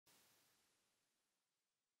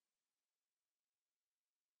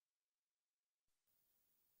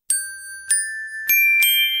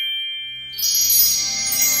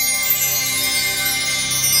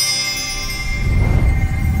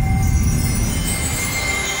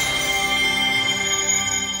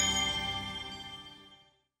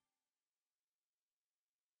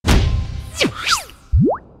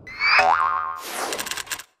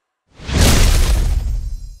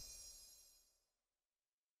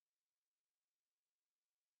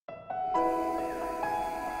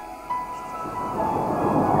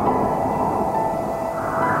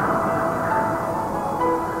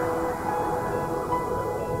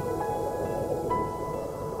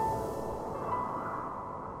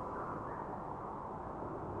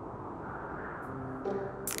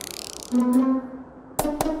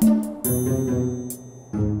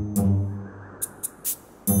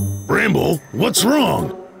Ramble, what's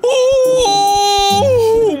wrong?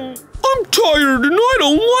 Oh, I'm tired and I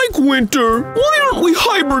don't like winter. Why aren't we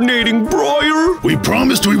hibernating, Briar? We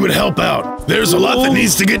promised we would help out. There's a lot that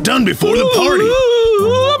needs to get done before the party.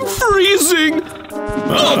 I'm freezing.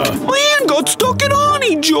 Look, my hand got stuck in a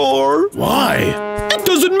honey jar. Why? It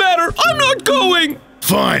doesn't matter. I'm not going.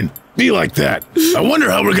 Fine. Be like that. I wonder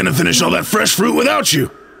how we're gonna finish all that fresh fruit without you.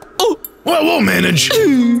 Oh. Well, we'll manage. Oh,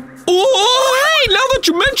 hey, now that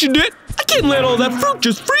you mentioned it, I can't let all that fruit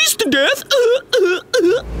just freeze to death.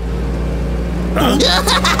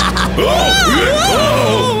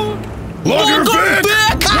 Logger Vic!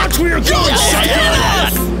 Watch where you're going, psycho!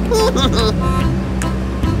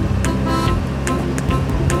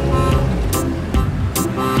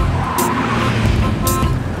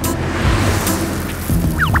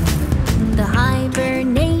 The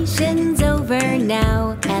hibernation's over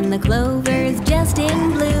now, and the clover's just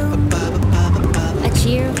in bloom. A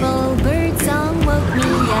cheerful bird song woke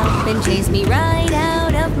me up and chased me right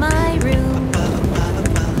out of my room.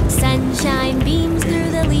 Sunshine beams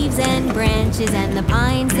through the leaves and branches, and the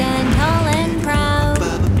pines stand tall and proud.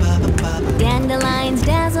 Dandelions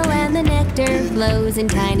dazzle and the nectar flows, and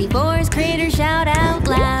tiny forest critters shout out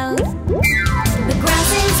loud. The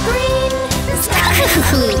grass is green, the sky is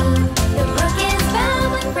blue, the brook is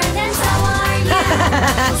babbling, friend, and so are you.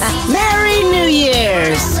 Merry New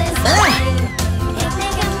Year's!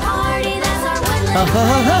 Picnic and party, that's our woodland.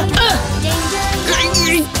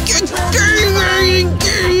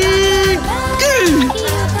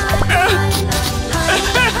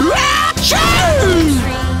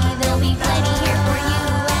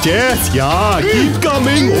 Yes, yeah, keep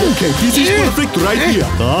coming. Okay, this is perfect right here.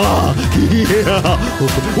 Yeah.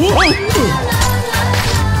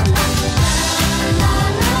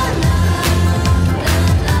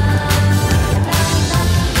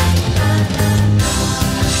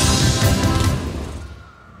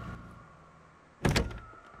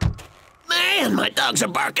 Man, my dogs are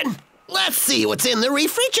barking. Let's see what's in the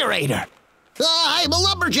refrigerator. I'm a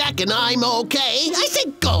lumberjack and I'm okay. I say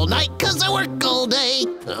all night 'cause I work all day.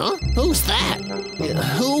 Huh? Who's that?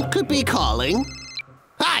 Who could be calling?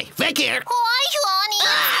 Hi, Vic here. Hi, honey.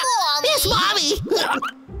 It's Mommy.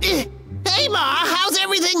 Hey, Ma, how's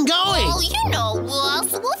everything going? Oh, you know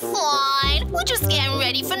us. We're fine. We're just getting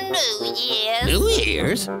ready for New Year's. New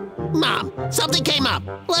Year's? Mom, something came up.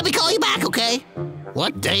 Let me call you back, okay?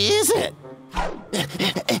 What day is it?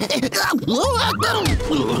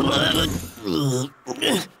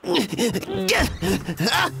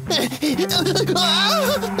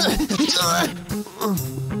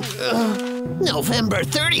 November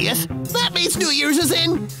 30th? That means New Year's is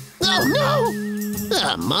in... Oh, no!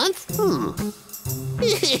 A month?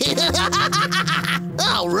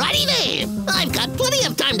 Alrighty then! I've got plenty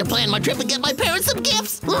of time to plan my trip and get my parents some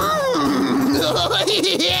gifts!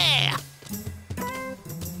 Yeah!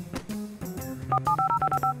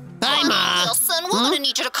 Hi, Ma! Listen, we're gonna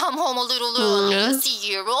need you to come home a little early this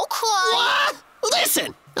year, okay? What?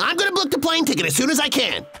 Listen, I'm gonna book the plane ticket as soon as I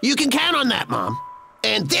can. You can count on that, Mom.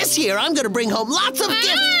 And this year, I'm gonna bring home lots of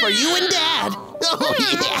gifts for you and Dad. Oh,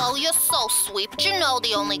 yeah. Oh, you're so sweet, but you know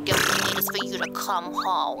the only gift we need is for you to come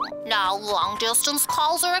home. Now, long-distance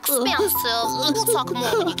calls are expensive. We'll talk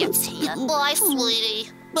more when you get here. Bye, sweetie.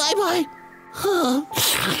 Bye-bye.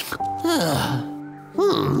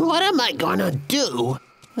 What am I gonna do?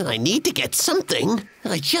 I need to get something.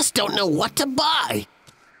 I just don't know what to buy.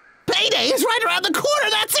 Payday is right around the corner,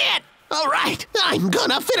 that's it! All right, I'm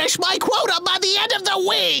gonna finish my quota by the end of the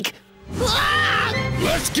week! Ah!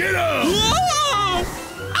 Let's get him!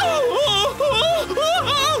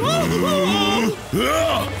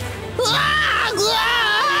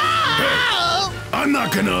 Hey, I'm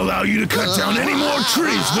not gonna allow you to cut down any more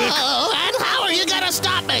trees, Vic! And how are you gonna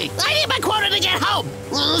stop me? I need my quota to get home!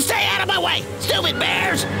 Stay out of my way, stupid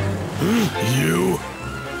bears! You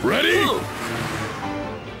ready?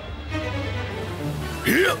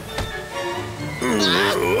 Here. Go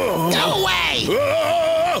away!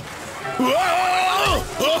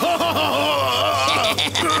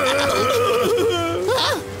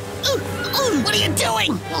 What are you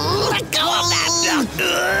doing? Let go of that!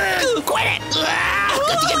 Quit it! Go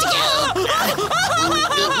now!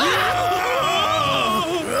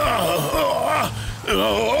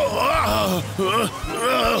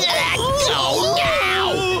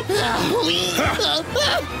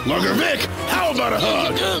 Logger Vic, how about a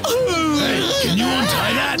hug? Hey, can you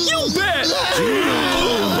untie that? You bet!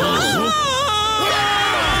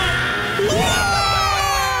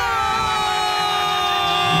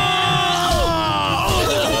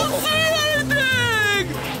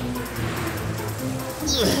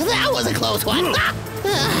 close one.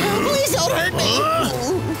 Please don't hurt me.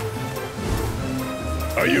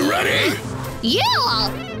 Are you ready?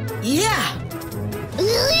 Yeah! Yeah.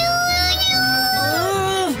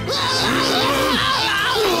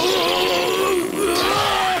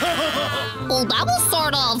 Well, that was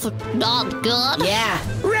sort of not good. Yeah.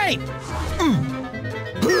 Right.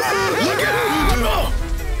 Look out!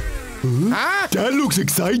 Huh? That looks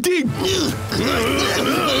exciting.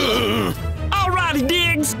 Alrighty,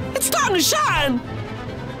 Diggs. It's time to shine.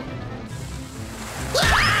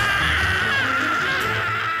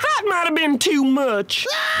 That might have been too much.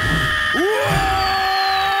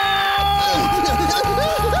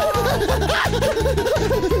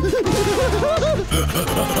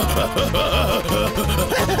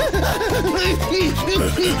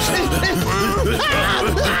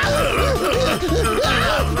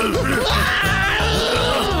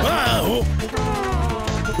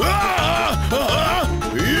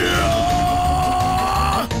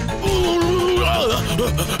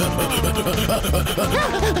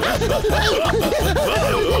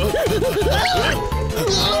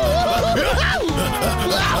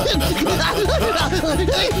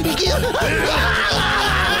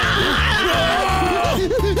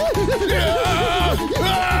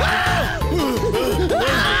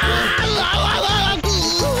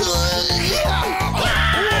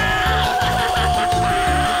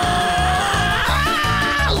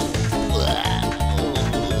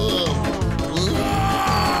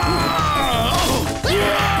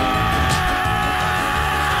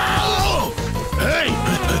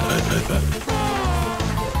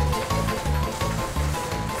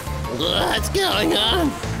 What's going on?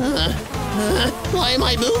 Why am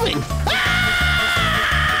I moving?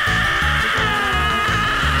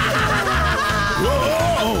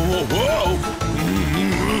 Whoa, whoa,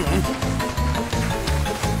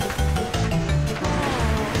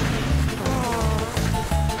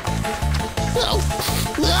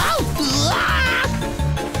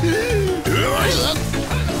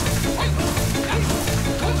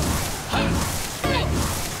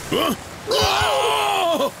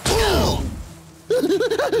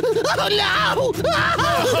 Oh no!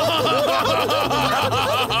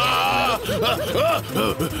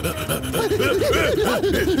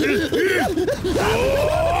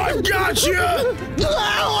 Oh, I've got you!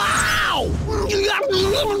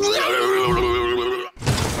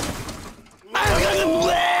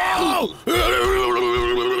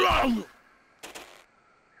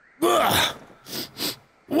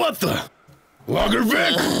 What the? Logger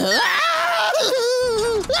Vic?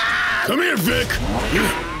 Come here, Vic!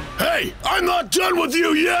 Hey, I'm not done with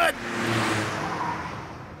you yet!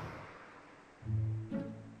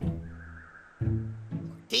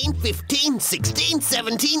 15, 16,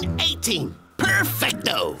 17, 18.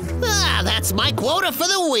 Perfecto! Ah, that's my quota for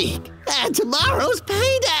the week. And tomorrow's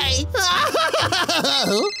payday!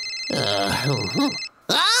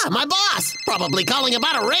 My boss! Probably calling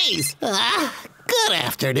about a raise. Good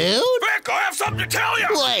afternoon. Vic, I have something to tell you!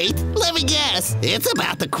 Wait, let me guess. It's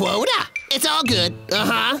about the quota. It's all good.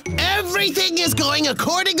 Everything is going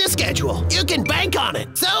according to schedule. You can bank on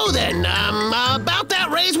it. So then, about that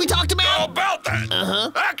raise we talked about? About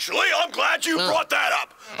that? Actually, I'm glad you brought that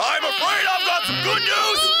up. I'm afraid I've got some good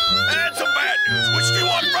news and some bad news. Which do you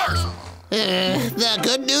want first? The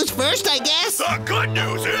good news first, I guess. The good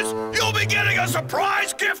news is you'll be getting a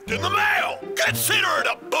surprise gift in the mail. Consider it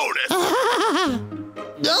a bonus.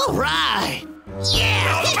 All right. Now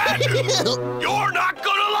Yeah. the bad news, you're not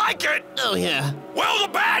gonna like it. Oh, yeah. Well,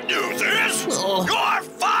 the bad news is Oh. you're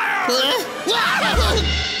fired.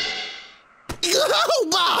 Oh,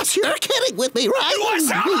 boss, you're kidding with me, right? Do I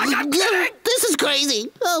sound like I'm kidding? This is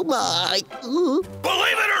crazy. Oh, my.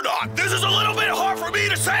 Believe it or not, this is a little bit hard for me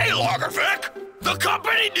to say, Lagervic. The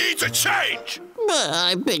company needs a change.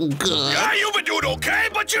 I've been good. Yeah, you've been doing okay,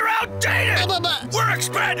 but you're outdated. But- We're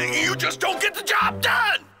expanding and you just don't get the job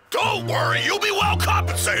done. Don't worry, you'll be well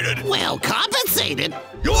compensated. Well compensated.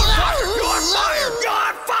 You're fired! You're fired!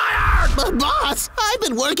 You're fired! But boss, I've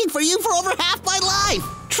been working for you for over half my life.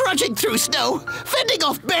 Trudging through snow, fending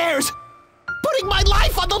off bears, putting my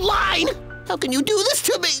life on the line. How can you do this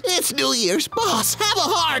to me? It's New Year's. Boss, have a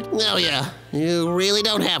heart. Oh, yeah. You really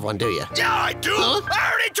don't have one, do you? Yeah, I do. Huh?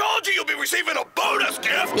 I already told you you'll be receiving a bonus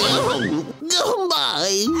gift. Oh,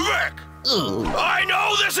 my. Vic, I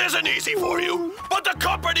know this isn't easy for you, but the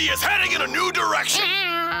company is heading in a new direction.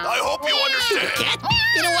 I hope you understand. Cat,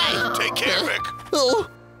 get away. Take care, Vic. Oh.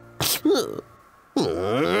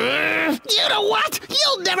 You know what?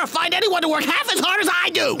 You'll never find anyone to work half as hard as I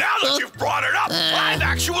do. Now that you've brought it up, I've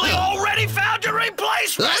actually already found your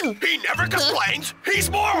replacement. He never complains. He's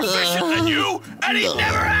more efficient than you, and he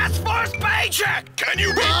never asks for his paycheck. Can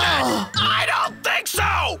you beat that? I don't think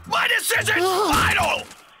so. My decision's final.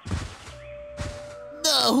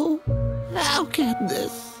 No. How can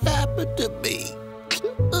this happen to me?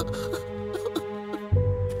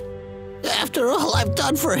 After all I've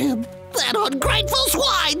done for him, that ungrateful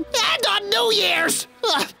swine, and on New Year's!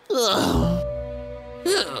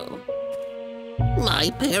 My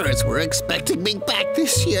parents were expecting me back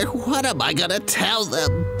this year. What am I gonna tell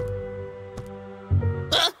them?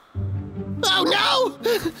 Oh no!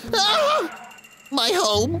 My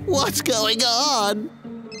home, what's going on?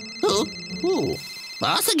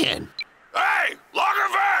 Boss again. Hey,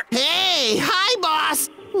 Lagervac! Hey, hi, boss!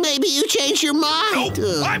 Maybe you changed your mind.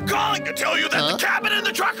 Nope. I'm calling to tell you that the cabin and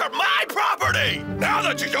the truck are my property. Now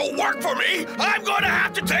that you don't work for me, I'm going to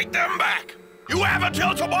have to take them back. You have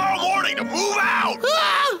until tomorrow morning to move out.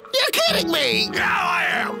 You're kidding me. Yeah, I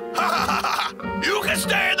am. You can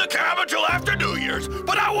stay in the cabin till after New Year's,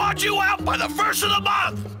 but I want you out by the 1st of the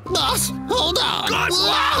month. Boss, hold on.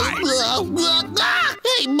 Goodbye.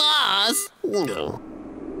 Hey, boss.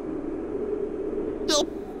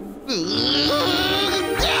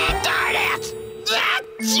 Darn it! That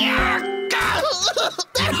jerk!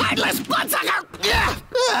 That heartless bloodsucker!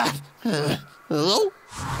 Hello?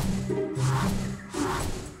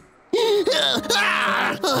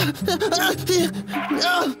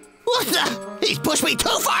 What the? He's pushed me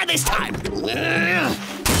too far this time!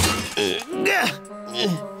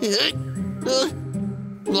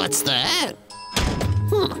 What's that?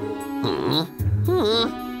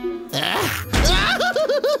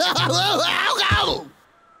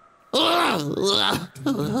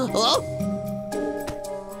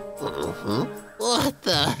 What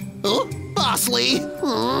the? Boss Lee?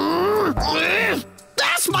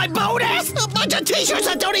 That's my bonus! A bunch of t-shirts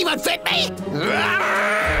that don't even fit me!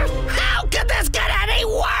 How could this get any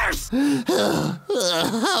worse?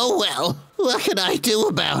 Oh well, what can I do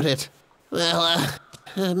about it? Well,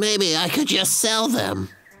 maybe I could just sell them.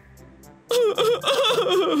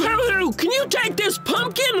 Hello, can you take this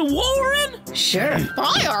pumpkin, Warren? Sure.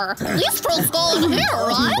 Fire! These fruits go in here,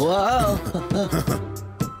 right? Whoa.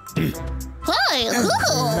 Hey,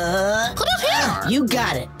 put it here. You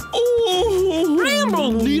got it. Oh,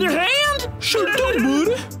 Ramble, need a hand? Sure do,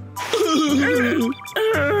 buddy.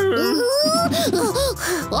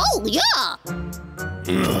 Oh, yeah.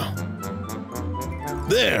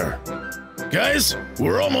 There. Guys,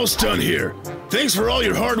 we're almost done here. Thanks for all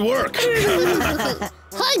your hard work.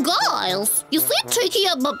 Hey, guys. You see Tiki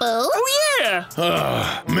and Babu? Oh, yeah.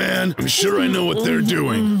 Ah, man, I'm sure I know what they're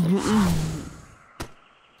doing.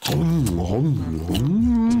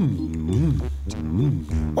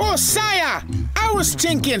 Oh, sire! I was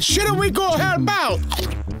thinking, shouldn't we go help out?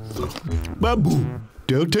 Babu,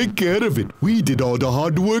 they'll take care of it. We did all the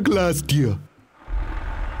hard work last year.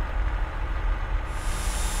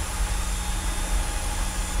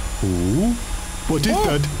 Oh, what is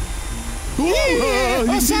that?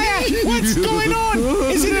 Oh, sire, what's going on?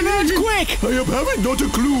 Is it an earthquake? I am having not a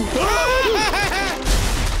clue.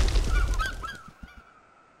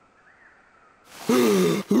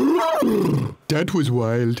 That was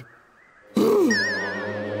wild. Oh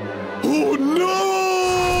no!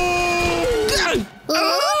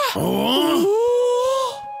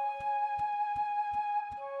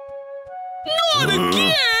 Not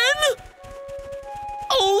again!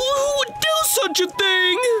 Oh, who would do such a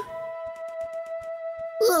thing?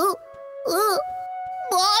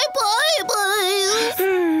 My babies.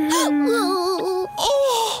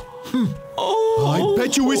 I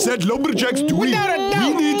bet you it's that lumberjack's doing. Without a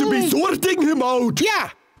doubt. We need to be sorting him out. Yeah.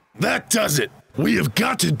 That does it. We have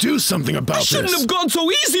got to do something about this. Shouldn't have gone so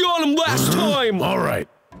easy on him last time. All right.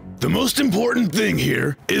 The most important thing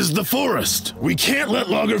here is the forest. We can't let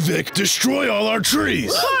Lagervik destroy all our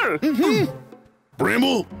trees.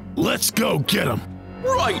 Bramble, let's go get him.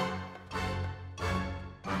 Right.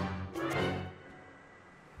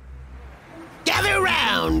 Gather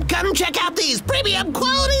round! Come check out these premium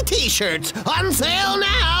quality t-shirts! On sale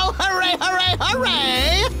now! Hooray, hooray,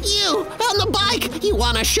 hooray! You, on the bike, you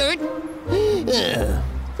want a shirt?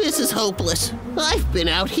 This is hopeless. I've been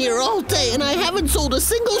out here all day and I haven't sold a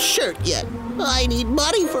single shirt yet. I need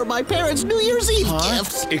money for my parents' New Year's Eve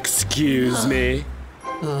gifts. Excuse me.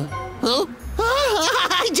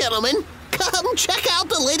 Hi, gentlemen. Come check out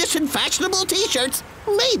the latest and fashionable t-shirts.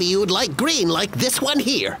 Maybe you would like green like this one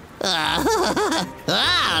here.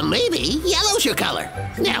 Maybe yellow's your color.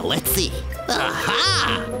 Now, let's see.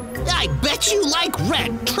 Aha! I bet you like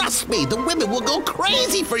red. Trust me, the women will go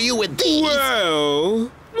crazy for you with these.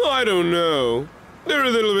 Well, I don't know. They're a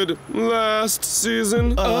little bit last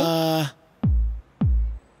season.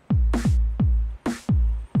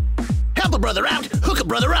 Help a brother out, hook a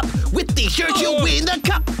brother up. With these shirts, you'll win the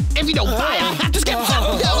cup. If you don't buy, I have to skip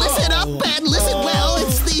some. Now listen up and listen well.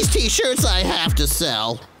 It's these t-shirts I have to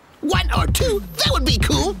sell. 1 or 2, that would be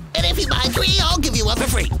cool. And if you buy 3, I'll give you one for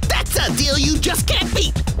free. That's a deal you just can't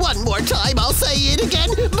beat. One more time, I'll say it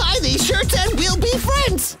again. Buy these shirts and we'll be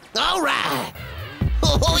friends. All right.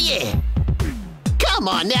 Oh, yeah. Come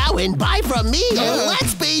on now and buy from me and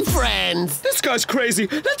let's be friends. This guy's crazy.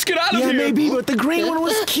 Let's get out of here. Yeah, maybe, but the green one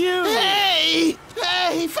was cute. Hey,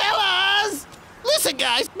 fellas. Listen,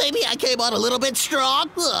 guys, maybe I came on a little bit strong.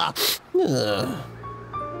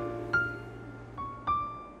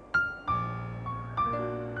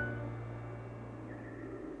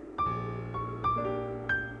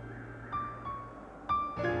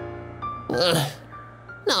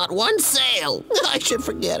 Not one sale. I should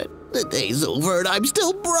forget it. The day's over and I'm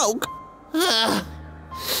still broke.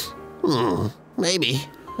 Maybe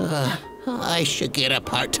I should get a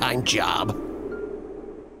part-time job.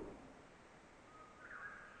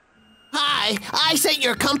 Hi, I sent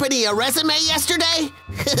your company a resume yesterday.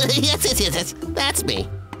 Yes, that's me.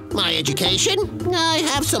 My education? I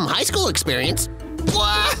have some high school experience.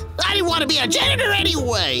 What? I didn't want to be a janitor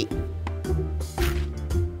anyway.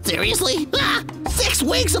 Seriously? 6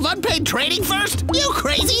 weeks of unpaid training first? You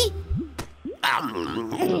crazy?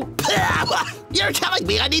 You're telling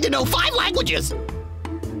me I need to know 5 languages?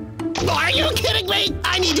 Are you kidding me?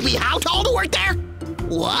 I need to be how tall to work there?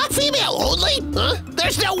 What? Female only? Huh?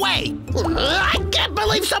 There's no way. I can't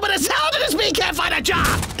believe someone as talented as me can't find a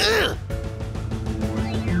job.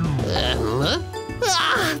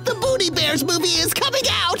 The Boonie Bears movie is coming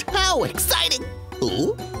out. How exciting.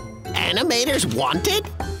 Ooh, animators wanted?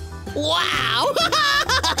 Wow!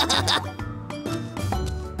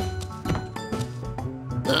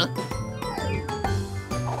 Huh?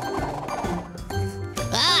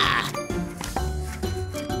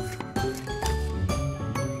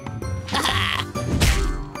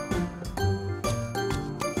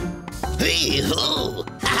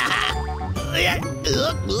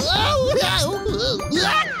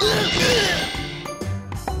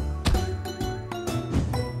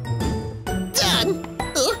 Done.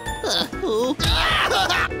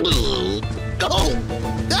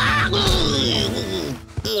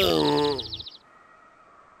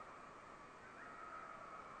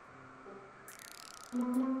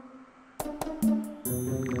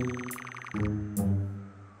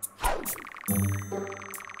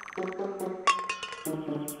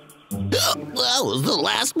 That was the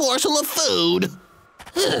last morsel of food.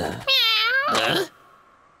 Huh?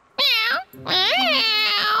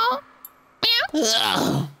 Oh.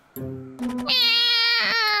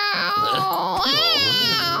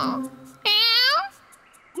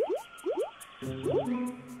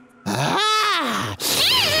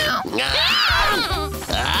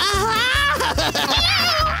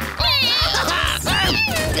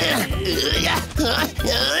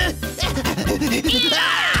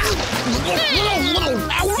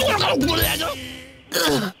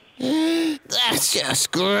 That's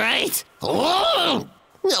just great. Oh,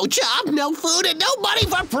 no job, no food, and no money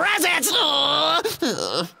for presents.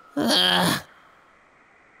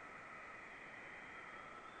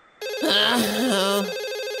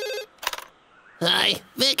 Hi,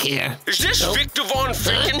 Vic here. Is this Victor von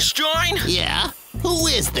Frankenstein? Yeah. Who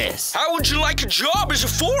is this? How would you like a job as a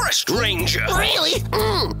forest ranger? Really?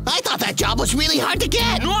 I thought that job was really hard to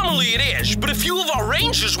get. Normally it is, but a few of our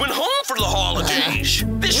rangers went home for the holidays.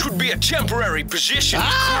 This would be a temporary position, of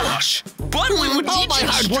course. But we would need you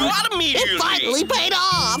to start immediately. It finally paid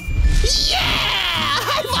off. Yeah!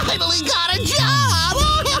 I finally got a job!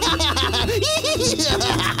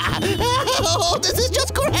 Oh, this is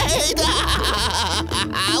just great!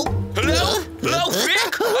 Hello? Hello,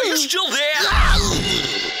 Vic? Are you still there?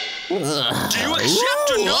 Do you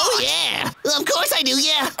accept or not? Oh, yeah. Of course I do,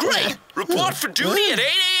 yeah. Great. Report for duty at 8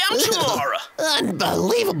 a.m. tomorrow.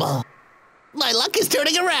 Unbelievable. My luck is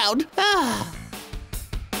turning around.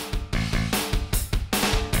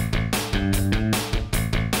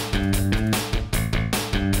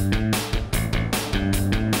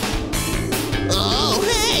 Oh,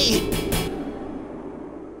 hey!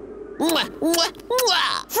 Mwah, mwah,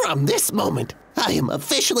 mwah. From this moment, I am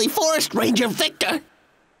officially Forest Ranger Victor.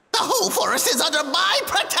 The whole forest is under my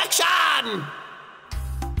protection!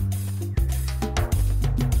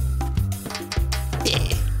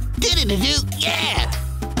 Yeah!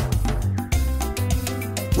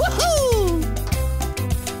 Woohoo!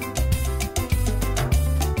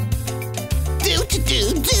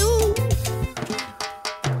 do.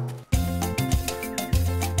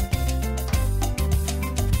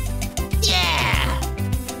 Yeah!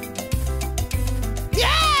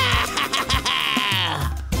 Yeah!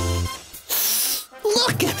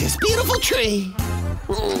 Look at this beautiful tree.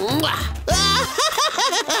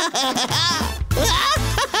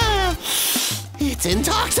 It's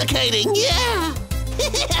intoxicating, yeah.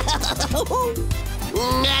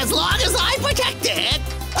 As long as I protect it,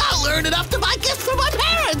 I'll earn enough to buy gifts for my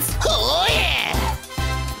parents. Oh, yeah.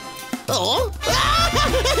 Oh.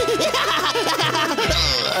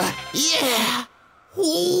 Yeah.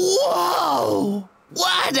 Whoa.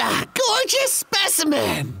 What a gorgeous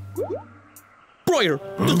specimen. Briar,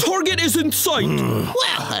 the target is in sight. Well,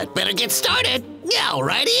 I'd better get started.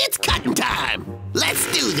 Alrighty, it's cutting time. Let's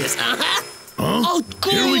do this, uh-huh. Huh?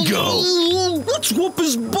 Here we go. Let's whoop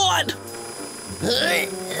his butt.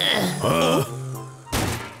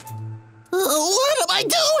 What am I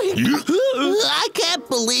doing? I can't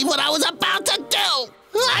believe what I was about to do.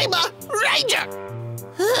 I'm a ranger.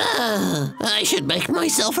 I should make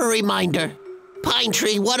myself a reminder. Pine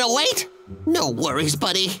Tree 108? No worries,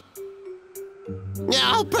 buddy.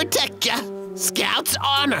 I'll protect ya. Scout's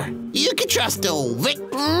honor. You can trust old Vic.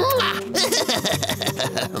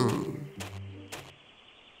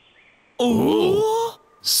 Oh,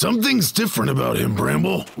 something's different about him,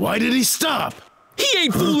 Bramble. Why did he stop? He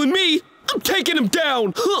ain't fooling me. I'm taking him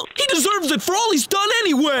down. He deserves it for all he's done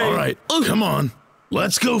anyway. All right, come on.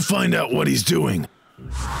 Let's go find out what he's doing.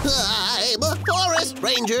 I'm a forest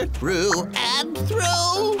ranger through and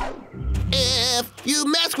through. If you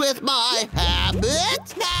mess with my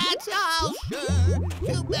habits, I'll sure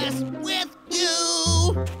to mess with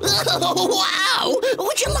you. Oh, wow!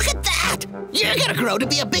 Would you look at that? You're gonna grow to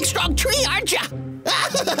be a big, strong tree, aren't you?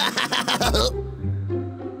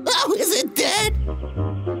 Oh, is it dead?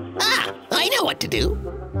 Ah, I know what to do.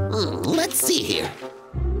 Let's see here.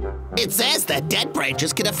 It says that dead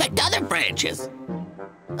branches can affect other branches.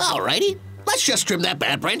 Alrighty, let's just trim that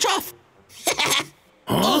bad branch off.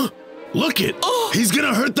 Huh? Look it! He's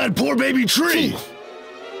gonna hurt that poor baby tree!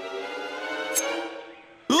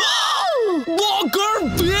 Walker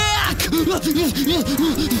back!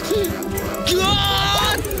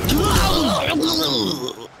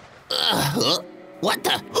 What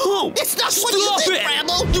the? It's not what Stop you think, it!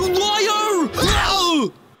 Bramble! You liar!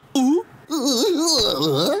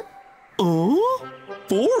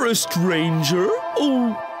 Forest ranger?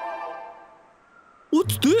 Oh.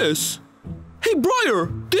 What's this? Hey,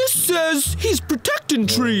 Briar, this says he's protecting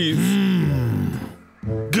trees.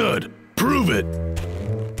 Good. Prove it.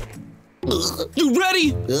 You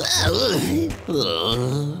ready? What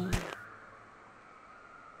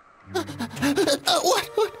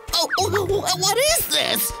is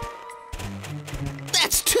this?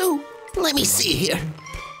 That's two. Let me see here.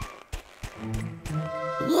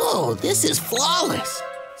 Oh, this is flawless.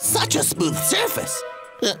 Such a smooth surface.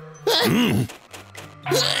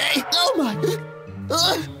 Oh my!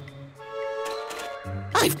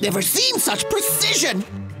 I've never seen such precision!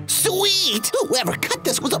 Sweet! Whoever cut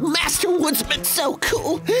this was a master woodsman, so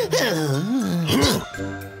cool!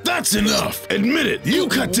 That's enough! Admit it, you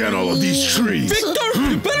cut down all of these trees! Victor,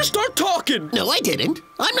 you better start talking! No, I didn't.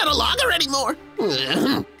 I'm not a logger anymore.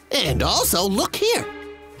 And also, look here.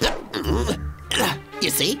 You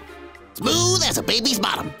see? Smooth as a baby's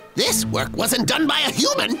bottom. This work wasn't done by a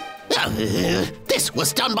human. This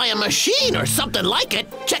was done by a machine or something like it.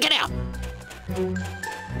 Check it out.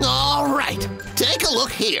 All right, take a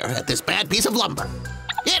look here at this bad piece of lumber.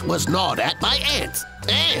 It was gnawed at by ants,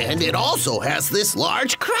 and it also has this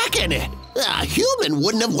large crack in it. A human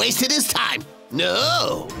wouldn't have wasted his time.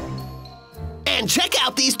 No. And check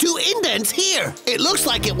out these two indents here. It looks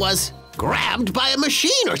like it was grabbed by a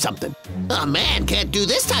machine or something. A man can't do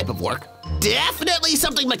this type of work. Definitely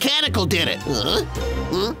something mechanical did it.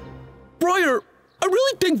 Briar, I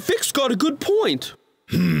really think Vic's got a good point.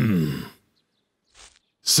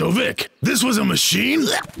 So Vic, this was a machine?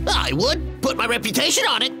 I would put my reputation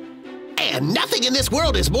on it. And nothing in this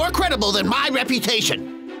world is more credible than my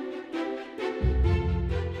reputation.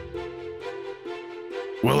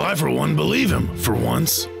 Well, I for one believe him, for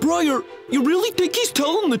once. Briar, you really think he's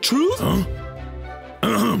telling the truth? Huh?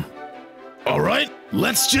 All right,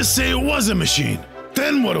 let's just say it was a machine.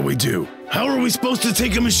 Then what do we do? How are we supposed to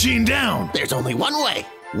take a machine down? There's only one way.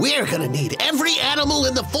 We're gonna need every animal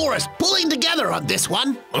in the forest pulling together on this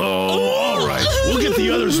one. Oh, all right. We'll get the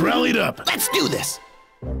others rallied up. Let's do this.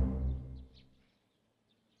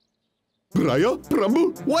 Briar,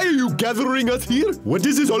 Bramble, why are you gathering us here? What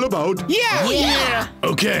is this all about? Yeah!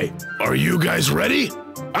 Okay, are you guys ready?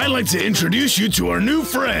 I'd like to introduce you to our new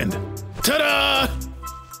friend. Ta-da!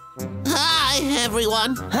 Hi,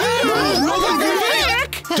 everyone.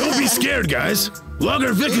 Don't be scared, guys.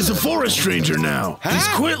 Logger Vic is a forest ranger now. He's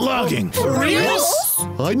quit logging. For real?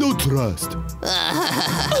 I no trust.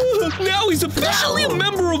 Now he's officially a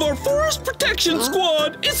member of our forest protection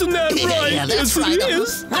squad. Isn't that right? Yeah, that's yes, right. it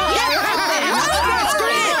is. That's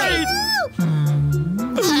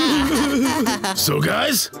great. So,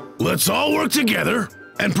 guys, let's all work together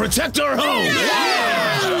and protect our home.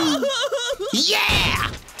 Yeah!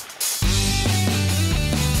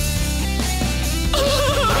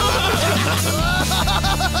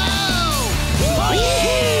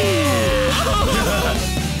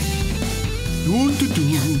 What to do?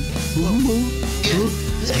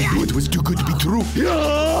 I knew it was too good to be true.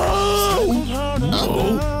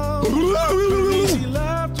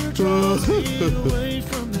 Away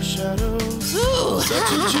from the shadows.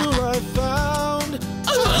 Such a jewel I found.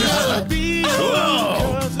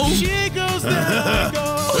 Because she goes there, I go.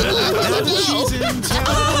 And she's in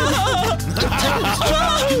town.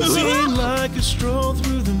 Seemed like a stroll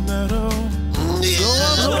through the meadow.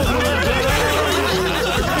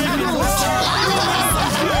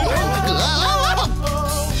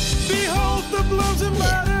 Behold the blooms and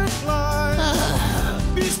butterflies.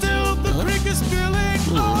 Be still, the creek is spilling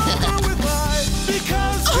over with life.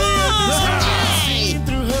 Because she seen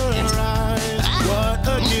through her eyes. What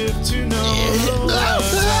a gift to know.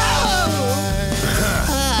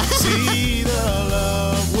 See the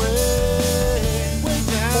love way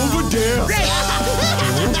down. Over there.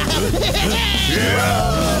 As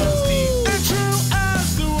deep and true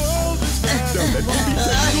as the world is found.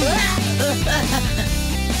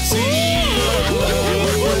 See the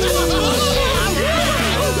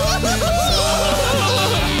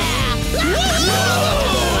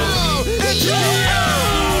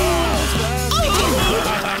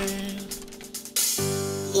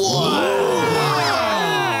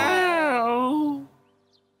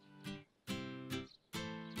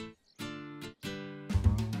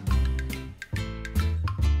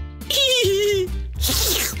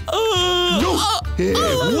Hey,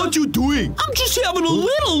 what you doing? I'm just having a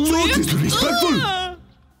little So lick. disrespectful.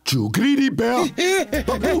 You greedy bear.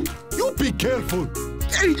 Babu, you be careful.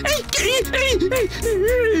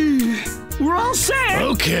 We're all set.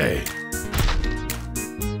 Okay.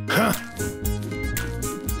 Huh.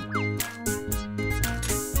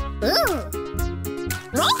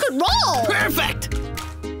 Rock and roll! Perfect!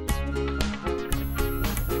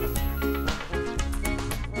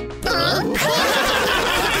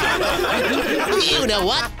 You know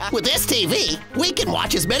what? With this TV, we can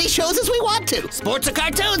watch as many shows as we want to. Sports or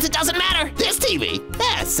cartoons, it doesn't matter. This TV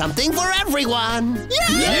has something for everyone.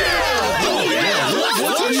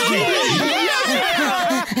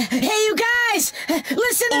 Hey, you guys!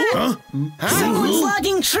 Listen up! Someone's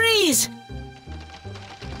logging trees!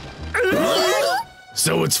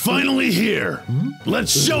 So it's finally here.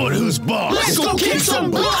 Let's show it who's boss. Let's go kick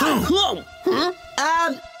some butt.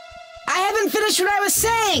 I haven't finished what I was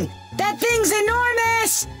saying! That thing's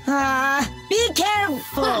enormous! Be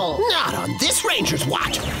careful! Not on this ranger's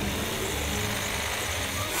watch.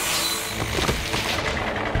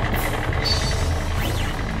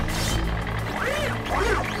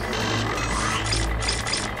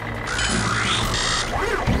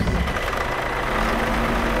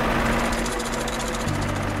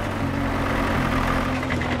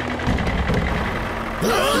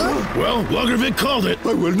 Well, Logger Vic called it.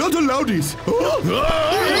 I will not allow this.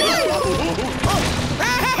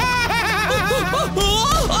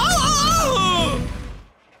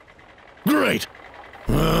 Great.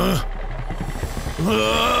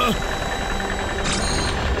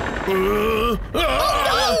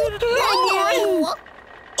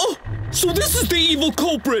 Oh, so this is the evil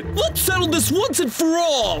culprit. Let's settle this once and for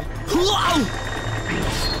all.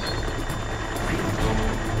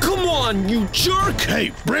 Come on, you jerk.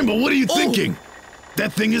 Hey, Bramble, what are you thinking?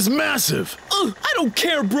 That thing is massive. I don't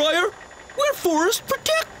care, Briar. We're forest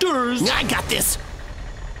protectors. I got this.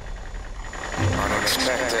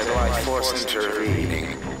 Unexpected life force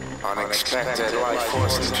intervening. Unexpected life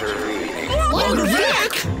force intervening. Logger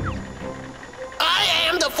Vic! I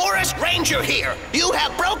am the forest ranger here. You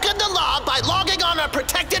have broken the law by logging on a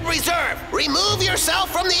protected reserve. Remove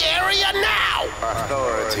yourself from the area now.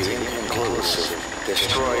 Authority inconclusive.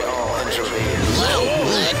 Destroy all interveners.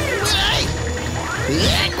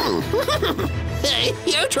 Hey,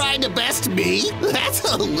 you're trying to best me? That's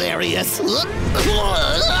hilarious.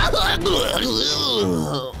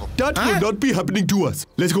 That will not be happening to us.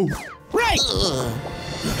 Let's go. Right.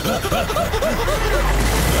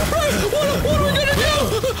 What are we gonna do?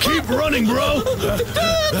 Keep running, bro!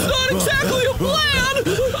 That's not exactly a plan!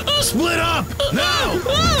 Split up! Now!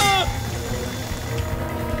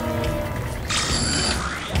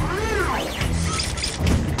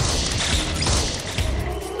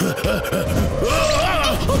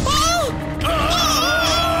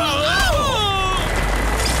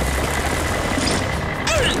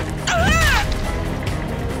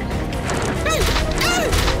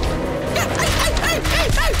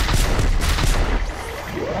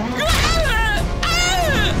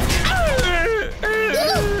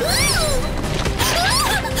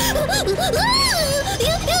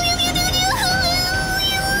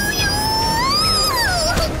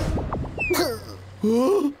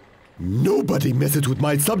 Nobody messes with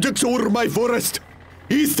my subjects or my forest.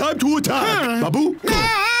 It's time to attack, Babu.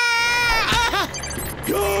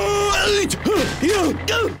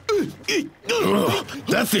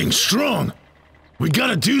 That thing's strong. We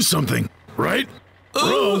gotta do something, right?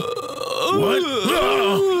 Bro? What?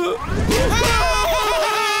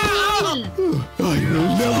 I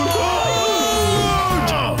will never.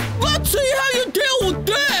 Let's see how you deal with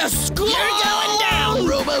this! You're going down,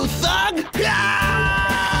 Robo-Thug!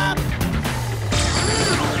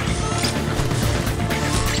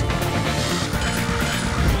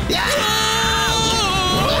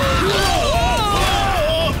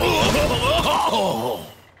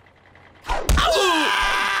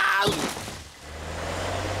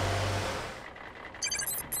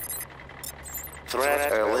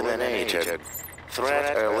 Threat eliminated.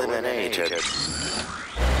 Threat eliminated.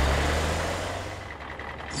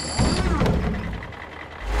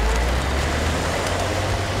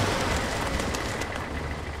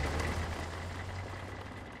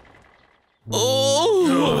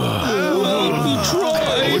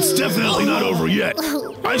 It's definitely not over yet.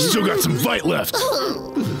 I've still got some fight left.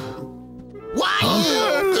 Why?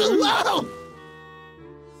 Whoa!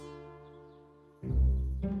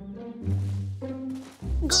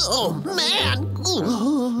 Oh, man!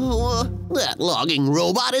 That logging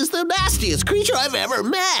robot is the nastiest creature I've ever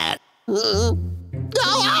met. Oh,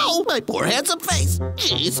 my poor handsome face.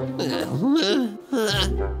 Jeez.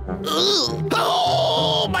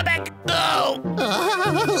 Oh, my back. Oh.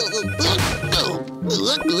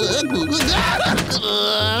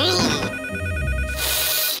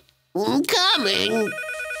 Coming.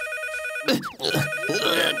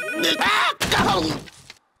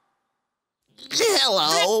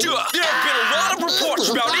 Hello. Victor, there have been a lot of reports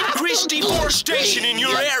about increased deforestation in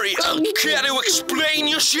your area. Care to explain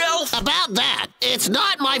yourself? About that, it's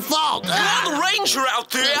not my fault. You're the ranger out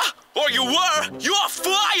there, or you were. You're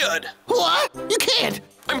fired. What? You can't.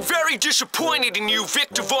 I'm very disappointed in you,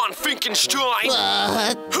 Victor von Finkenstein.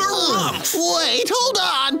 Harumph! Wait, hold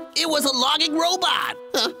on. It was a logging robot.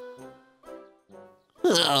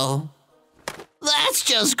 Oh, that's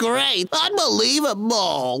just great.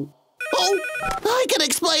 Unbelievable. Oh, I can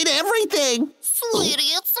explain everything.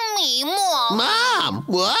 Sweetie, it's me, Mom. Mom,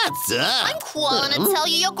 what's up? I'm calling to tell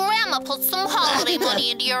you your grandma put some holiday money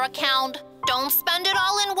into your account. Don't spend it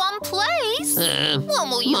all in one place. When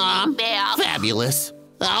will you Mom, be back? Fabulous.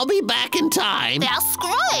 I'll be back in time. That's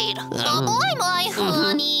great. Bye-bye, my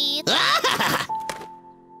honey.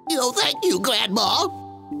 Oh, thank you, Grandma.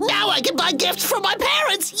 Now I can buy gifts for my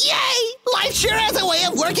parents! Yay! Life sure has a way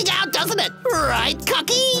of working out, doesn't it? Right,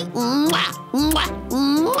 Cookie? Mwah, mwah,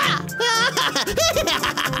 mwah.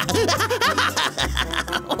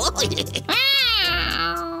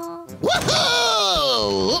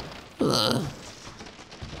 Woohoo!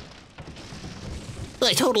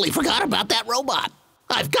 I totally forgot about that robot.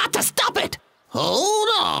 I've got to stop it! Hold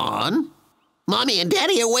on. Mommy and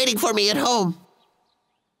Daddy are waiting for me at home.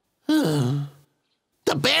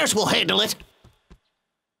 The bears will handle it.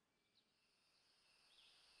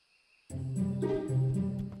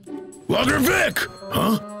 Logger Vic!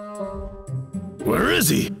 Huh? Where is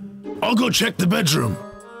he? I'll go check the bedroom.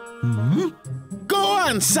 Go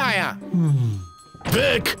on, sire.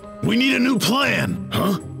 Vic, we need a new plan.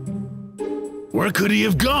 Huh? Where could he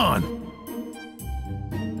have gone?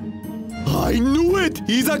 I knew it!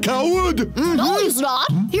 He's a coward! No, he's not.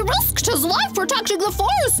 He risked his life protecting the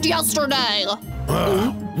forest yesterday.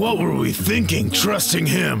 What were we thinking, trusting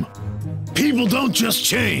him? People don't just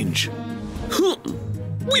change.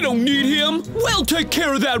 We don't need him. We'll take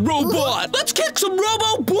care of that robot. Let's kick some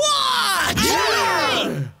robo-bots!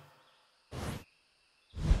 Yeah!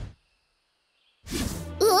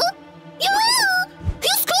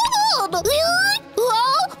 He's cold!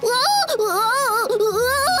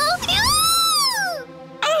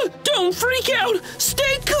 Don't freak out.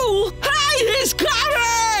 Stay cool. Hey, he's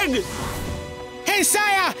coming! Hey,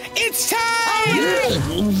 Saya, it's time!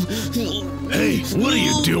 Hey, what are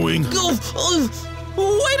you doing?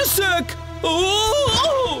 Wait a sec!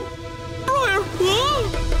 Briar!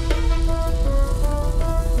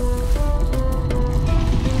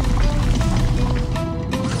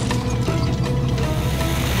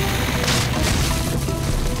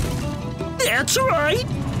 That's right!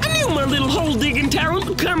 I knew my little hole-digging talent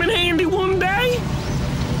would come in handy one day!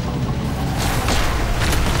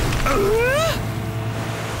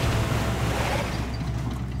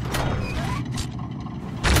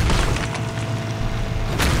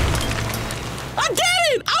 I did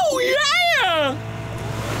it! Oh, yeah!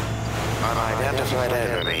 Unidentified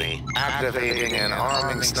enemy. Activating and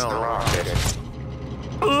arming snow rocket.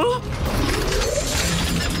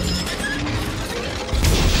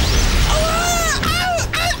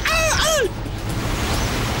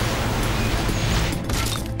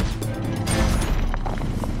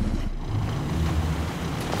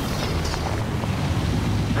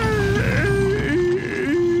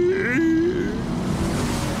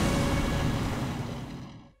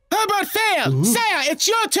 How about fail? Saya, it's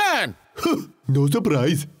your turn! No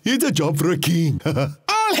surprise. It's a job for a king. All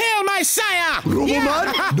hail my Saya!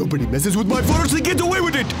 Robo-Man, nobody messes with my forest and gets away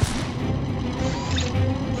with it.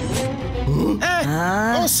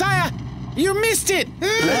 Oh, Saya, you missed it!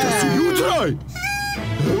 Let us see you try.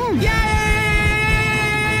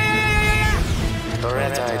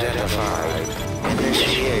 Threat identified.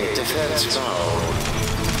 Initiate defense mode.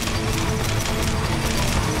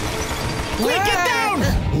 Quick, get down!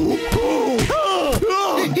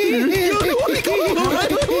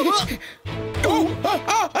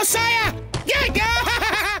 Saya!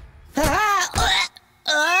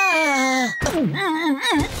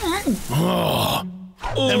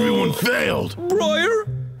 Everyone failed. Briar,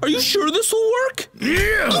 are you sure this will work?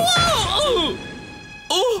 Yeah!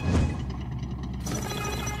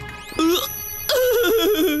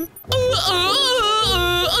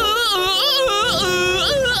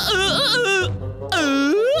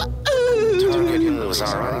 Target moves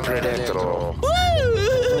are unpredictable.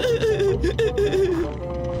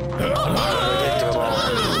 Unpredictable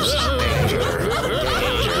moves. Danger.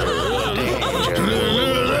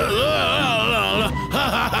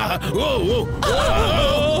 Whoa, whoa.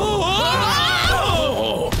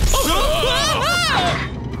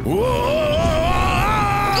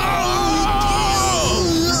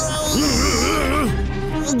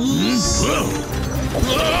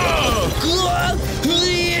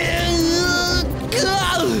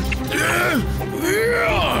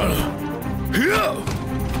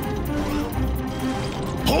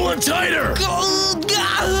 Pull it tighter!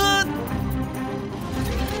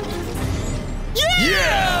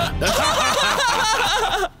 Yeah!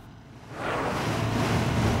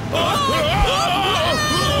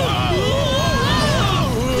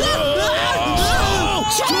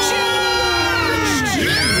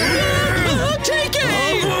 Take it!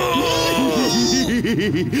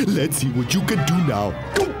 Let's see what you can do now.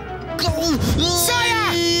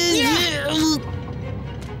 Saya!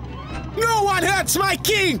 No one hurts my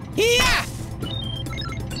king! Yeah!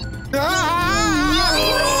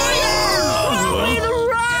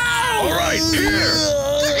 All right, here!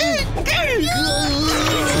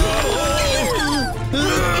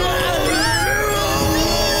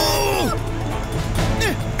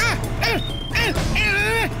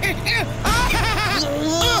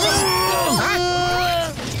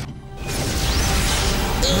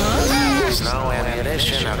 Snow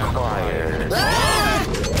ammunition acquired.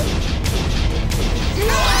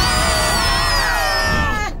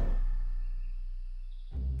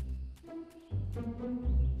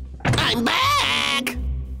 I'm back!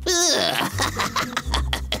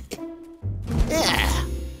 Hey!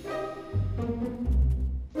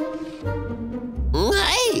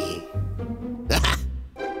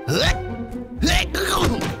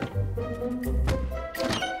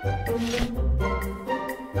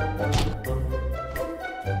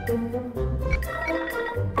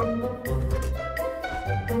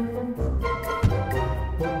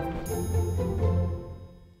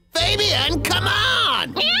 Fabian, come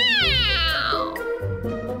on!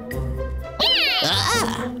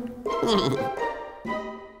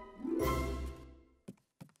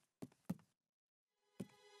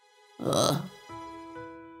 Ah.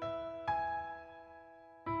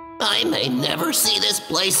 I may never see this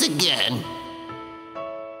place again.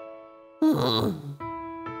 Ooh,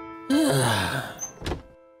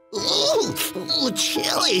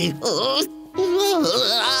 chilly.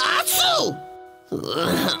 Achoo!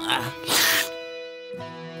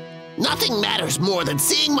 Nothing matters more than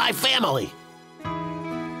seeing my family.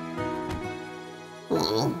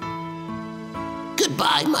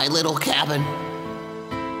 Goodbye, my little cabin.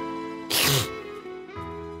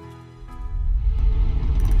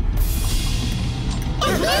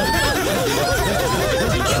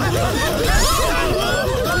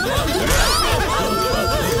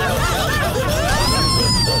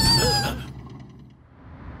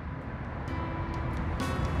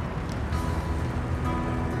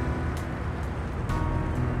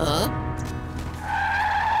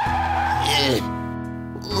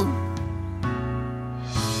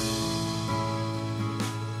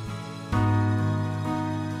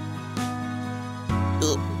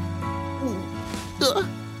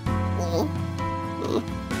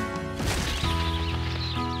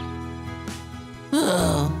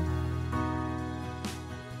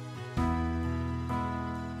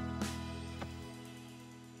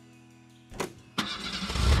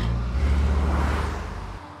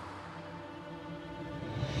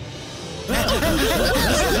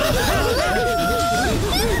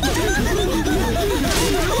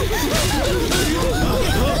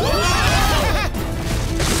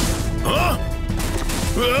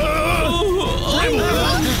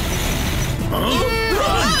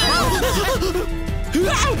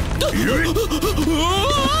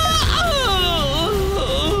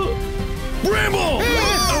 Bramble!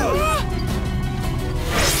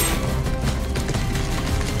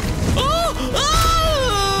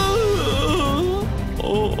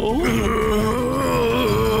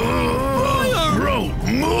 Bro,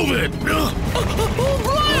 move it!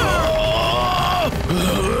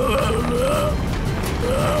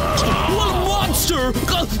 What a monster!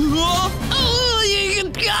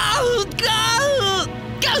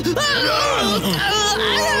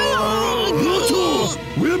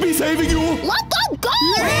 We'll be saving you. Let them go!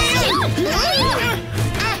 Get out of here!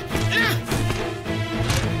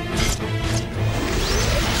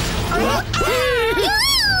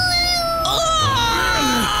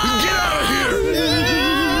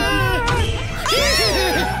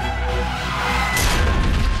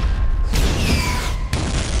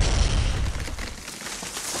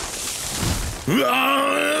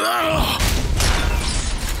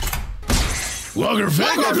 Logger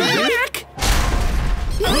Vic!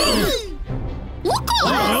 Look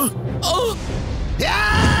out!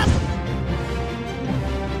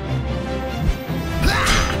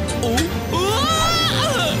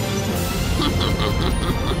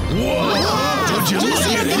 Whoa! Would you look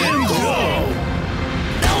at him go?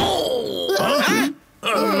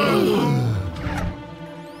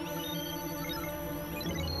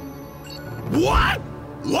 What?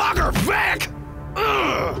 Logger Vic?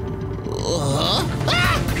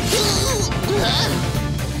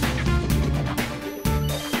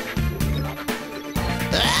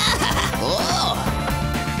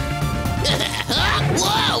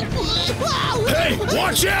 Hey,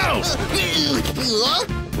 watch out!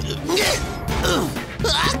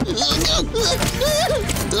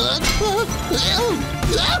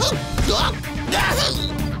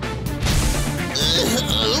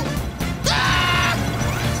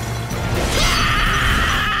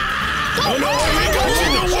 Oh no, we got you,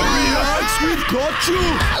 don't worry! We've got you.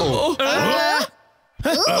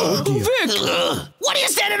 Oh, Vic! What are you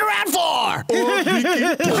standing around for?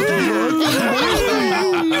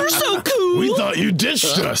 You're so cool! We thought you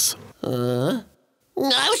ditched us. I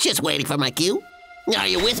was just waiting for my cue. Are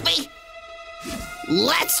you with me?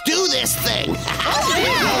 Let's do this thing!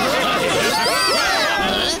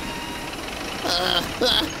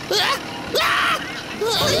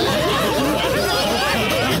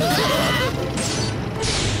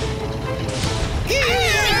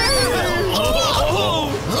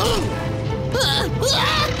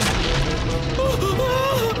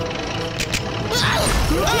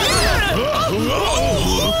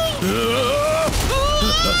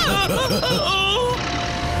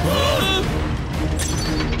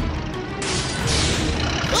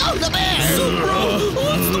 Oh, the bear! So, bro,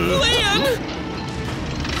 what's the plan?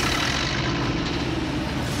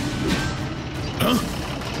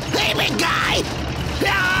 Hey, big guy!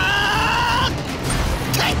 Ah!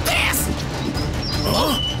 Take this!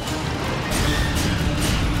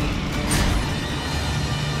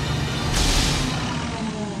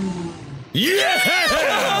 Yeah!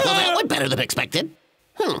 Well, that went better than expected.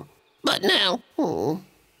 But now...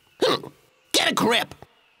 Get a grip!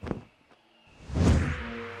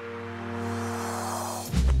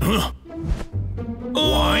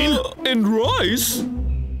 Wine? And rice?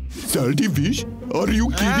 Salty fish? Are you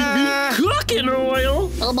kidding me? Cooking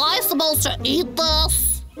oil? Am I supposed to eat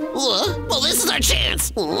this? Well, this is our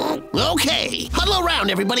chance. Okay, huddle around,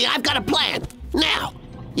 everybody. I've got a plan. Now,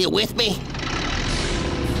 you with me?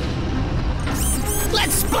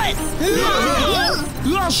 Let's split!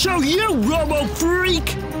 I'll show you,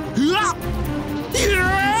 Robo-Freak!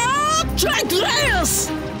 Take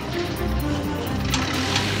this!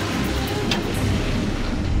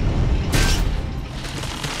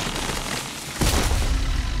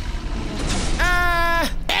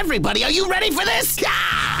 Everybody, are you ready for this?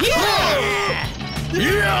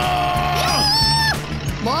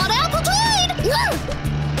 Bon appetit!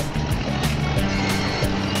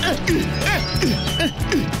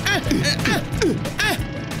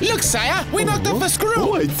 Look, sire, we knocked off a screw.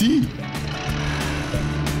 Oh, I see.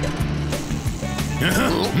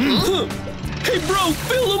 Hey, bro,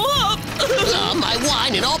 fill him up! My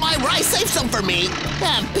wine and all my rice, save some for me.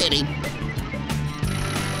 Have pity.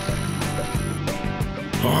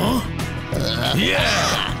 Huh?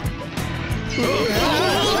 Yeah!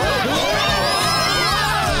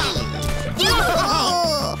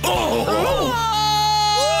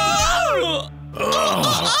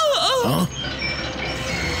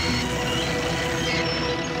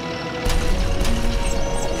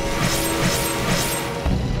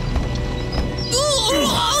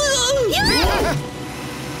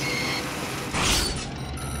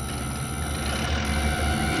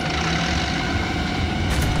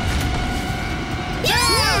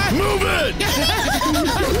 Move it!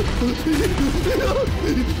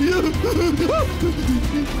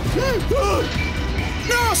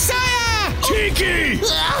 No, sire! Tiki!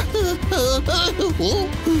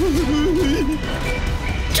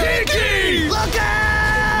 Tiki! Look out!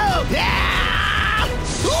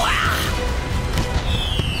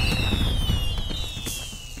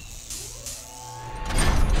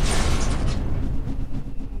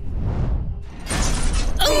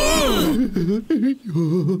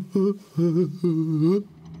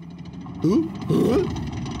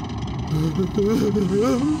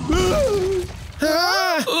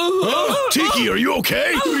 Tiki, are you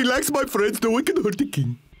okay? Relax, my friends. No one can hurt the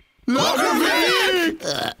king. Logger Vic!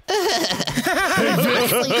 Hey, Vic,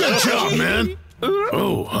 good job, man.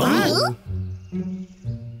 Oh, huh?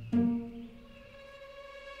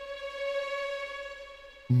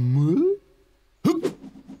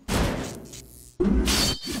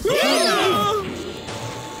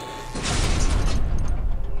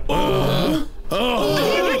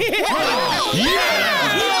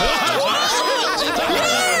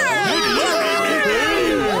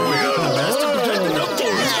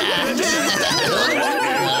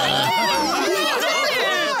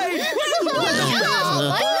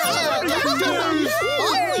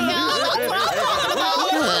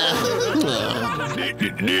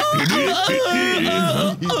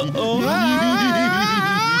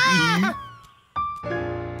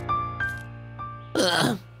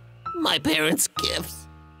 My parents' gifts.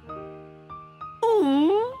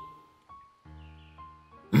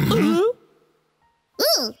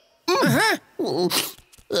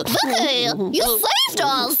 Vicky, you saved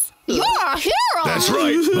us! You're a hero! That's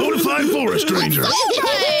right, bonafide forest ranger.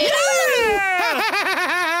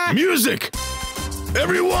 Music!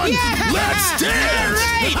 Everyone, let's dance!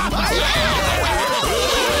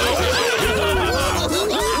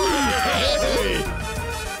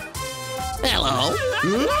 Hello?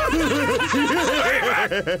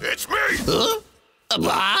 It's me! Huh?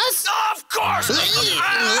 Boss? Of course!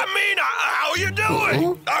 I mean, how you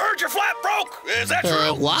doing? I heard your flat broke. Is that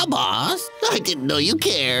true? Why, boss? I didn't know you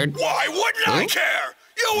cared. Why wouldn't I care?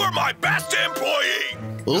 You were my best employee.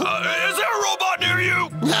 Is there a robot near you?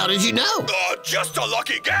 How did you know? Just a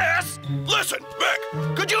lucky guess. Listen, Vic,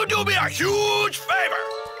 could you do me a huge favor?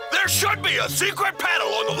 There should be a secret panel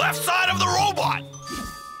on the left side of the robot.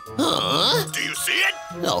 Huh? Do you see it?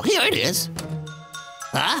 Oh, here it is.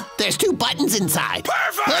 Huh? There's 2 buttons inside.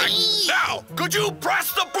 Perfect! Now, could you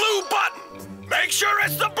press the blue button? Make sure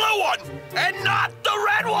it's the blue one and not the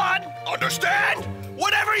red one. Understand?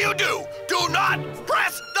 Whatever you do, do not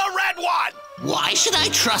press the red one. Why should I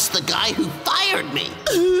trust the guy who fired me?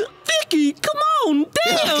 Vicky, come on,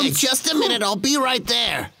 dance! Okay, just a minute. I'll be right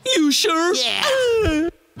there. You sure? Yeah.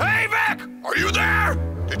 Hey, Vic! Are you there?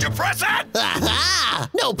 Did you press it? Aha!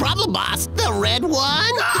 No problem, boss. The red one?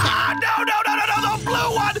 Ah, no, the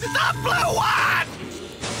blue one! The blue one!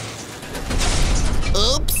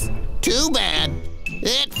 Oops. Too bad.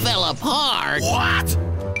 It fell apart. What?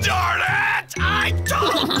 Darn it! I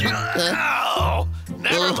told you! Oh,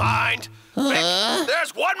 never mind. Vic,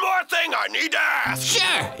 there's one more thing I need to ask.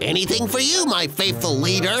 Sure. Anything for you, my faithful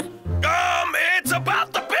leader. It's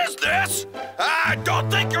about the business. I don't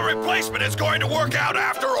think your replacement is going to work out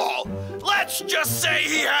after all. Let's just say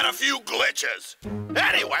he had a few glitches.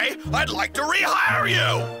 Anyway, I'd like to rehire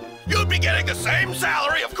you. You'd be getting the same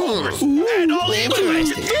salary, of course, and all the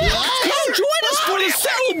information. Come join us for the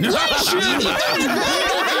Vic,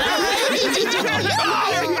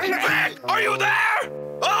 are you there?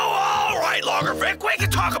 Oh, all right, Logger Vic. We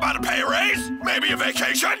can talk about a pay raise. Maybe a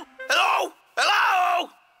vacation. Hello? Hello?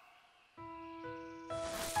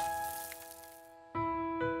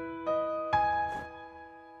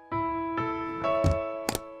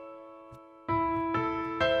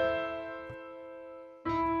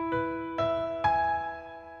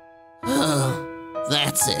 Oh,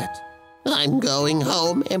 that's it. I'm going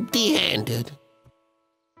home empty-handed.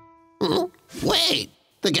 Wait,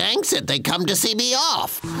 the gang said they'd come to see me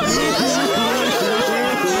off.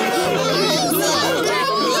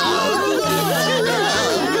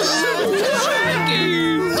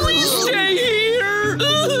 Please stay here.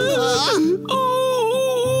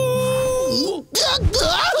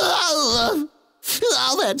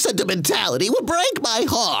 All that sentimentality would break my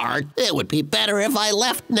heart. It would be better if I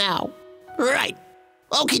left now. Right.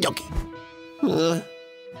 Okie dokie.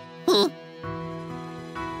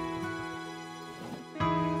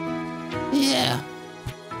 Yeah.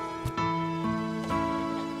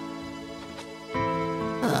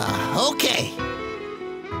 Okay.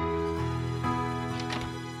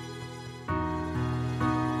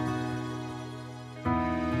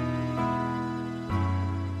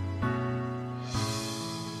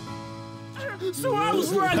 So I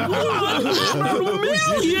was like, $1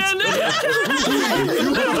 million.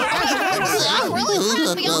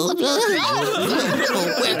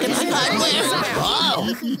 Where can I find where?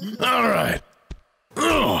 All right.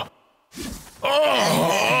 Oh.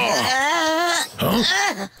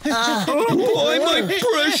 Oh boy, my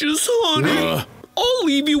precious honey. I'll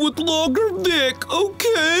leave you with Logger Vic,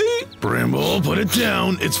 okay? Bramble, put it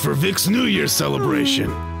down. It's for Vic's New Year's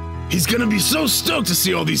celebration. He's gonna be so stoked to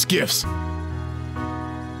see all these gifts.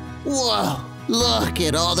 Whoa, look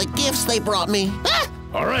at all the gifts they brought me. Ah!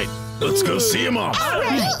 All right, let's go see him off. All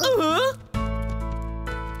right.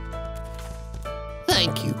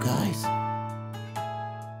 Thank you, guys.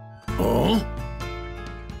 Oh?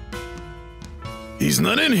 He's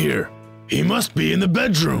not in here. He must be in the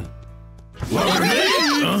bedroom. Logger Vic?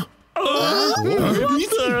 Huh? Vicky?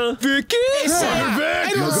 Logger Vic?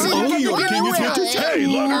 I don't see him. Hey,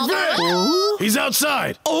 Logger Vic! He's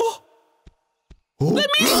outside. Oh. Let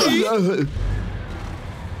me see.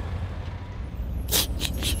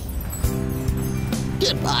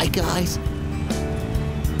 Goodbye, guys.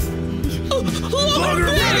 Logger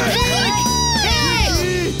Vic!